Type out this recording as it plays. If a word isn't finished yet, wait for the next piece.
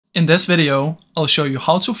In this video, I'll show you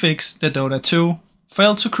how to fix the Dota 2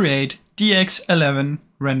 failed to create Dx11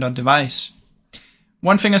 render device.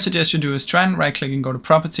 One thing I suggest you do is try and right click and go to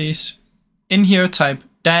properties. In here type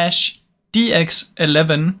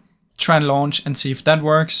 -Dx11, try and launch and see if that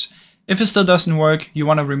works. If it still doesn't work, you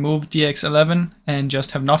want to remove Dx11 and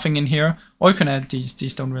just have nothing in here, or you can add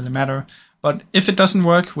these don't really matter. But if it doesn't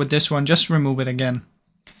work with this one, just remove it again.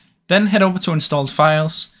 Then head over to installed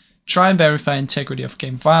files. Try and verify integrity of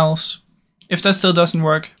game files. If that still doesn't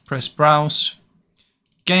work, press browse,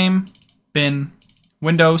 game, bin,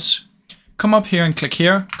 Windows. Come up here and click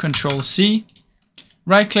here, Control C.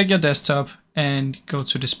 Right click your desktop and go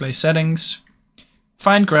to display settings.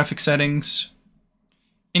 Find graphic settings.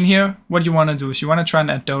 In here, what you want to do is you want to try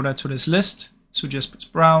and add Dota to this list. So just press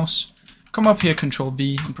browse. Come up here, Control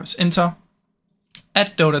V and press enter.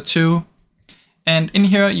 Add Dota 2. And in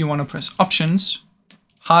here, you want to press options.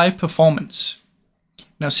 High performance.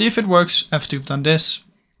 Now see if it works after you've done this.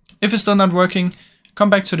 If it's still not working,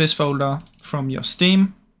 come back to this folder from your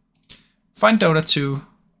Steam. Find Dota 2,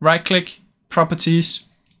 right click, properties,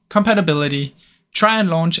 compatibility, try and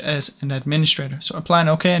launch as an administrator. So apply an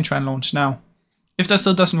OK and try and launch now. If that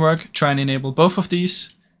still doesn't work, try and enable both of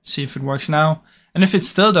these, see if it works now. And if it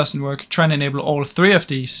still doesn't work, try and enable all three of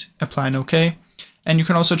these, apply an OK. And you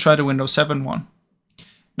can also try the Windows 7 one.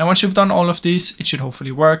 Now once you've done all of these, it should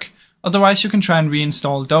hopefully work. Otherwise you can try and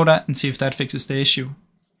reinstall Dota and see if that fixes the issue.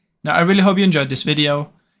 Now I really hope you enjoyed this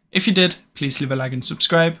video. If you did, please leave a like and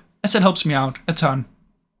subscribe, as it helps me out a ton.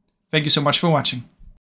 Thank you so much for watching.